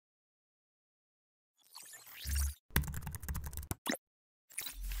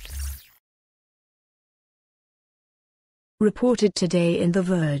Reported today in The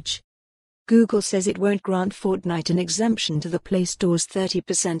Verge. Google says it won't grant Fortnite an exemption to the Play Store's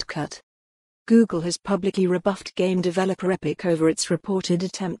 30% cut. Google has publicly rebuffed game developer Epic over its reported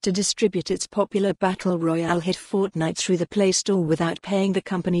attempt to distribute its popular battle royale hit Fortnite through the Play Store without paying the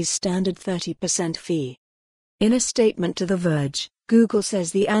company's standard 30% fee. In a statement to The Verge, Google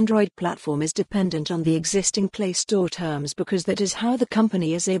says the Android platform is dependent on the existing Play Store terms because that is how the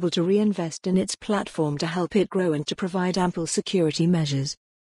company is able to reinvest in its platform to help it grow and to provide ample security measures.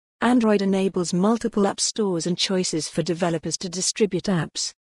 Android enables multiple app stores and choices for developers to distribute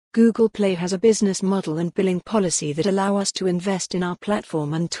apps. Google Play has a business model and billing policy that allow us to invest in our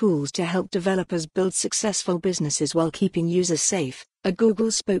platform and tools to help developers build successful businesses while keeping users safe, a Google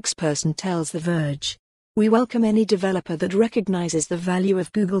spokesperson tells The Verge. We welcome any developer that recognizes the value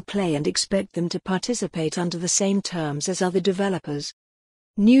of Google Play and expect them to participate under the same terms as other developers.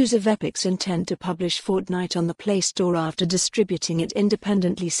 News of Epic's intent to publish Fortnite on the Play Store after distributing it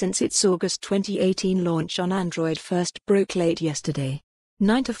independently since its August 2018 launch on Android first broke late yesterday.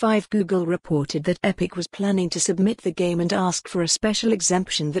 9 to 5 Google reported that Epic was planning to submit the game and ask for a special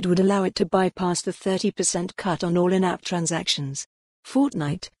exemption that would allow it to bypass the 30% cut on all in-app transactions.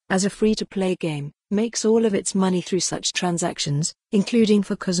 Fortnite, as a free-to-play game, makes all of its money through such transactions, including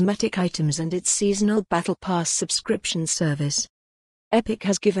for cosmetic items and its seasonal Battle Pass subscription service. Epic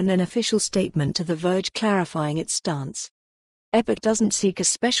has given an official statement to The Verge clarifying its stance. Epic doesn't seek a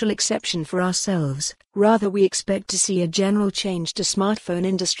special exception for ourselves, rather we expect to see a general change to smartphone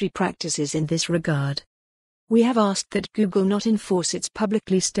industry practices in this regard. We have asked that Google not enforce its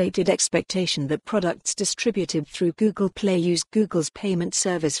publicly stated expectation that products distributed through Google Play use Google's payment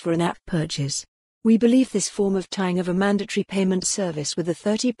service for an app purchase. We believe this form of tying of a mandatory payment service with a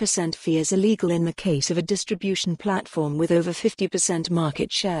 30% fee is illegal in the case of a distribution platform with over 50%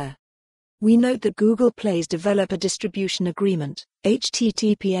 market share. We note that Google Play's developer distribution agreement,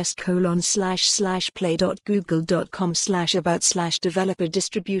 https://play.google.com/about/developer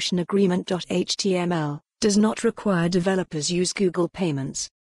distribution agreement.html, does not require developers use Google Payments.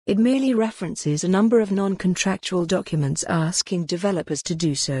 It merely references a number of non-contractual documents asking developers to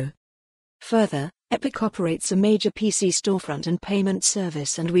do so. Further, Epic operates a major PC storefront and payment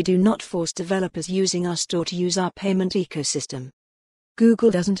service and we do not force developers using our store to use our payment ecosystem. Google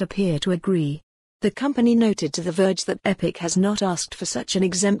doesn't appear to agree. The company noted to The Verge that Epic has not asked for such an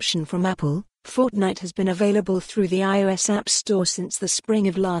exemption from Apple. Fortnite has been available through the iOS App Store since the spring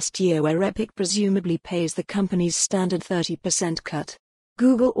of last year, where Epic presumably pays the company's standard 30% cut.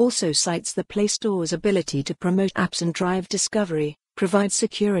 Google also cites the Play Store's ability to promote apps and drive discovery, provide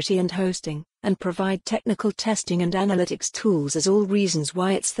security and hosting, and provide technical testing and analytics tools as all reasons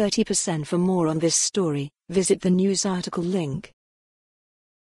why it's 30%. For more on this story, visit the news article link.